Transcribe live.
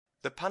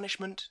The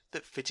Punishment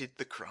That Fitted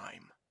the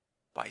Crime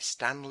by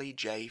Stanley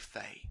J.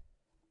 Fay.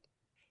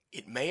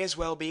 It may as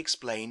well be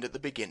explained at the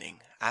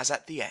beginning as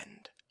at the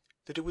end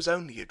that it was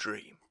only a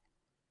dream.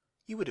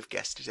 You would have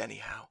guessed it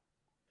anyhow.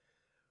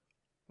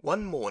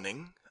 One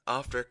morning,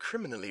 after a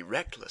criminally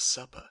reckless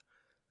supper,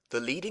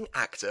 the leading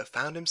actor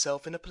found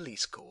himself in a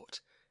police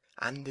court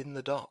and in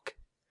the dock.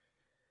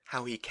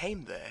 How he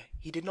came there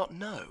he did not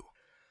know,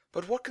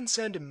 but what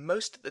concerned him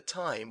most at the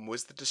time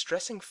was the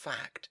distressing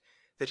fact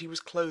that he was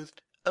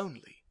clothed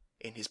only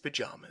in his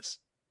pyjamas.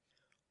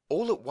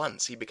 All at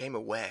once he became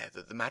aware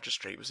that the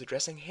magistrate was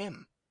addressing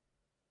him.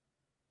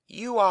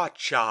 "You are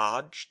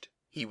charged,"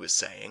 he was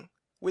saying,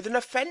 "with an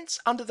offence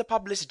under the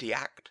Publicity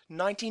Act,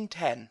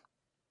 1910.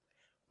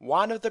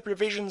 One of the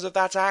provisions of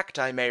that Act,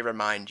 I may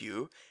remind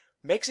you,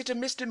 makes it a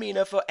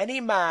misdemeanor for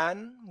any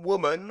man,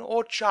 woman,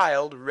 or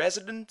child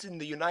resident in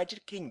the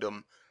United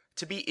Kingdom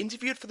to be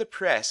interviewed for the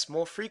press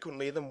more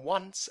frequently than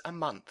once a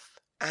month.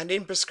 And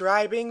in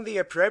prescribing the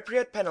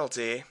appropriate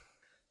penalty,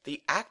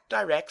 the Act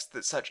directs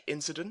that such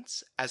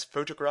incidents as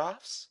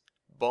photographs,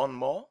 bon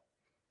mots,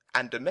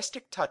 and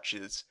domestic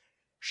touches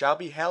shall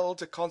be held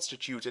to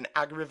constitute an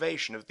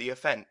aggravation of the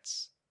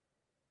offence.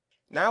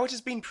 Now it has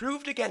been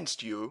proved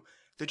against you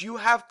that you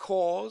have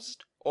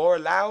caused or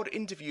allowed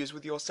interviews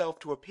with yourself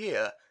to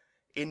appear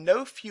in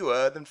no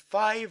fewer than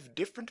 5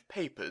 different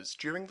papers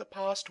during the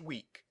past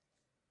week.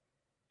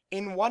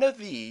 In one of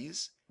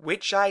these,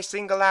 which I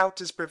single out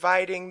as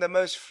providing the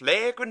most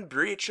flagrant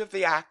breach of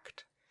the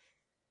Act,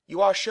 you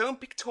are shown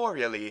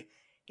pictorially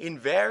in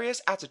various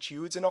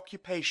attitudes and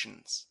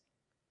occupations.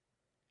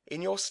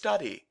 In your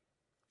study,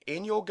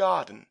 in your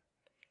garden,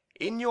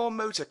 in your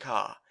motor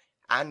car,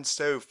 and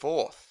so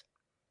forth.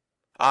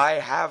 I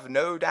have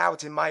no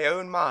doubt in my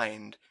own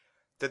mind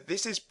that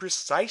this is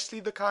precisely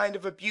the kind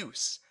of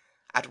abuse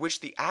at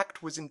which the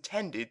Act was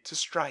intended to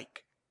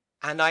strike,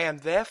 and I am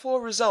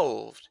therefore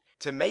resolved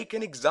to make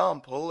an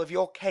example of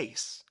your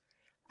case,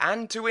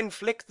 and to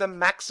inflict the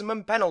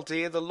maximum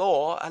penalty the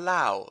law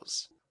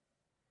allows.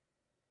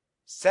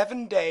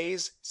 7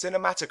 days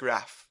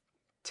cinematograph.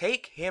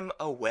 Take him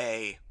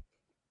away."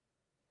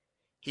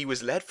 He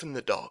was led from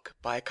the dock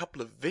by a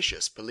couple of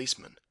vicious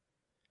policemen,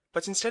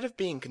 but instead of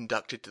being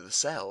conducted to the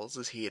cells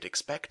as he had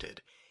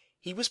expected,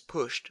 he was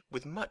pushed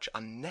with much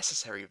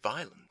unnecessary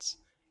violence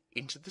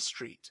into the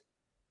street.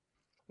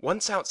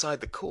 Once outside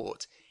the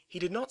court, he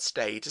did not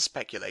stay to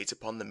speculate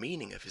upon the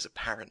meaning of his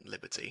apparent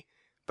liberty,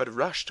 but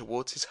rushed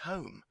towards his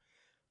home,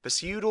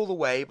 pursued all the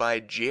way by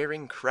a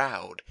jeering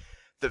crowd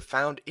that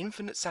found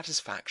infinite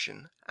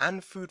satisfaction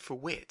and food for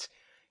wit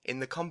in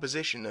the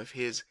composition of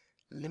his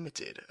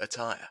limited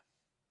attire.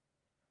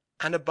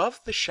 And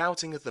above the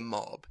shouting of the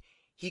mob,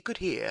 he could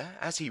hear,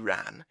 as he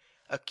ran,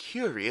 a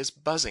curious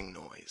buzzing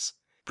noise,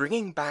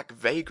 bringing back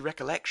vague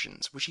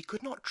recollections which he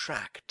could not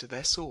track to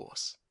their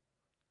source.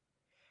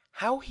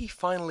 How he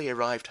finally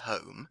arrived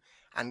home,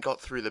 and got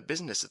through the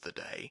business of the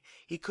day,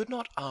 he could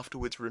not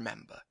afterwards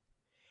remember,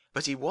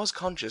 but he was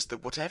conscious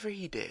that whatever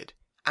he did,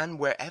 and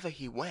wherever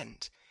he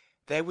went,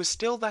 there was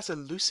still that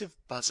elusive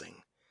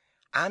buzzing,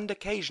 and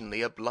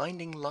occasionally a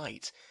blinding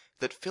light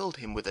that filled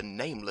him with a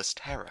nameless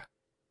terror.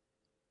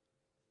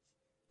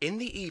 In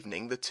the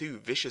evening the 2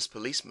 vicious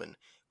policemen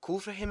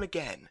called for him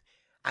again,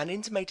 and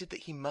intimated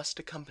that he must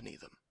accompany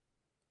them.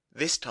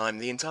 This time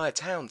the entire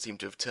town seemed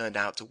to have turned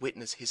out to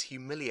witness his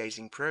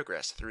humiliating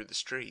progress through the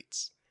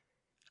streets.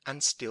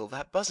 And still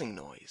that buzzing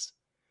noise,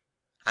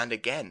 and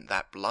again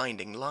that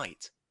blinding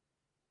light.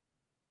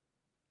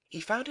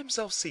 He found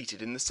himself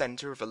seated in the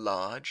centre of a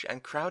large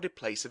and crowded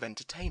place of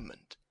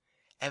entertainment,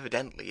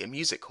 evidently a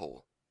music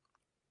hall.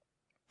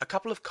 A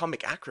couple of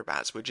comic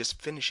acrobats were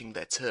just finishing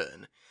their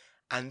turn,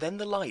 and then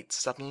the lights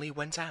suddenly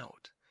went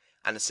out,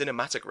 and a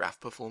cinematograph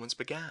performance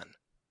began.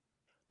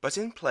 But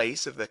in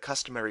place of the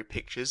customary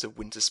pictures of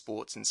winter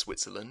sports in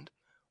Switzerland,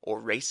 or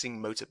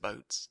racing motor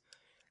boats,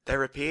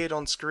 there appeared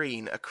on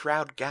screen a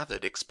crowd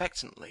gathered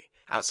expectantly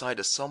outside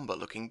a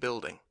sombre-looking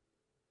building.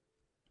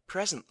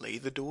 Presently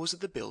the doors of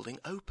the building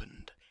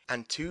opened,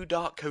 and 2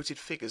 dark-coated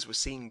figures were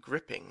seen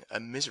gripping a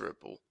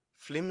miserable,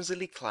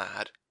 flimsily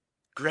clad—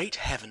 Great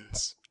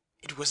heavens!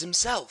 It was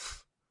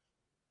himself!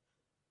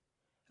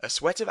 A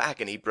sweat of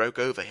agony broke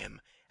over him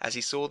as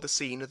he saw the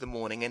scene of the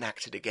morning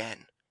enacted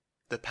again.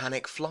 The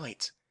panic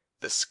flight,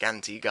 the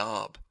scanty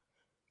garb,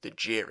 the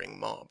jeering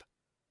mob.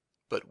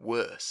 But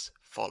worse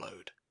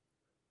followed.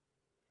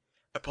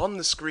 Upon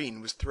the screen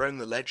was thrown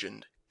the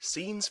legend,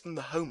 "Scenes from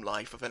the home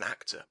life of an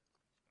actor,"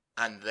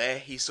 and there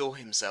he saw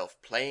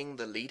himself playing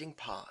the leading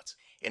part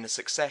in a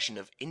succession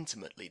of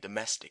intimately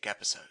domestic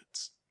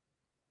episodes.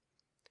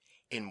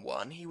 In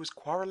one he was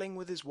quarrelling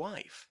with his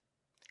wife,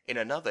 in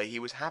another he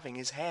was having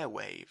his hair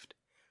waved,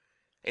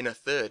 in a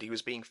third he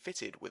was being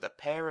fitted with a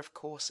pair of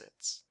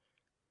corsets.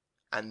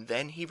 And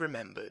then he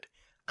remembered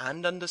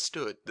and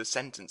understood the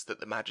sentence that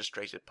the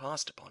magistrate had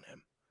passed upon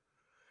him,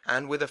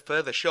 and with a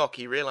further shock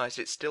he realized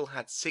it still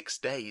had 6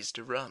 days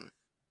to run.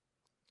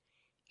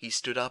 He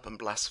stood up and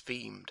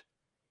blasphemed.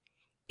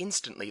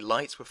 Instantly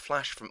lights were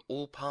flashed from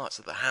all parts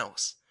of the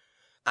house.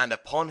 and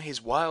upon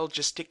his wild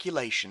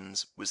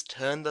gesticulations was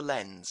turned the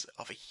lens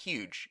of a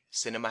huge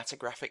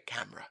cinematographic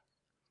camera.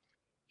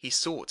 He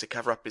sought to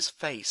cover up his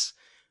face,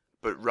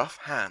 but rough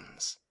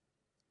hands.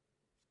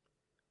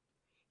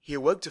 He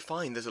awoke to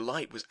find that a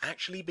light was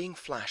actually being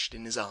flashed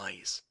in his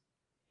eyes.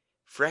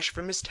 Fresh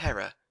from his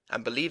terror,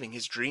 and believing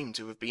his dream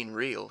to have been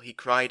real, he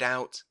cried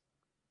out,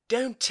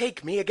 "Don't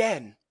take me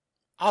again!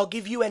 I'll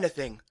give you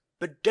anything,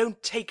 but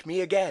don't take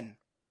me again!"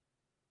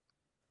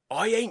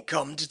 "I ain't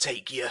come to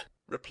take you,"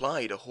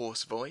 replied a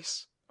hoarse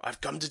voice.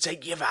 "I've come to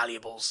take your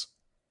valuables.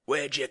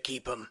 Where'd you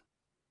keep 'em?"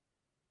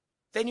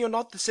 "Then you're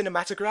not the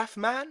cinematograph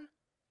man?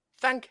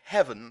 Thank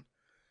heaven!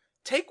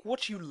 Take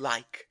what you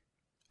like."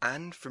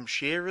 And from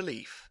sheer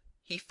relief,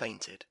 he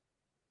fainted.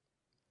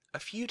 A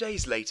few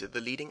days later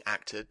the leading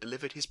actor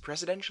delivered his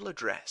presidential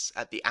address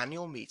at the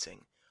annual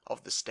meeting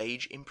of the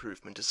Stage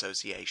Improvement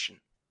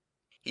Association.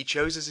 He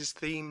chose as his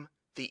theme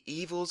the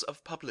evils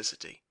of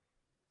publicity,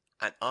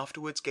 and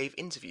afterwards gave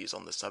interviews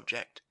on the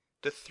subject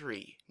to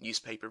 3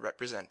 newspaper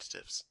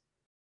representatives.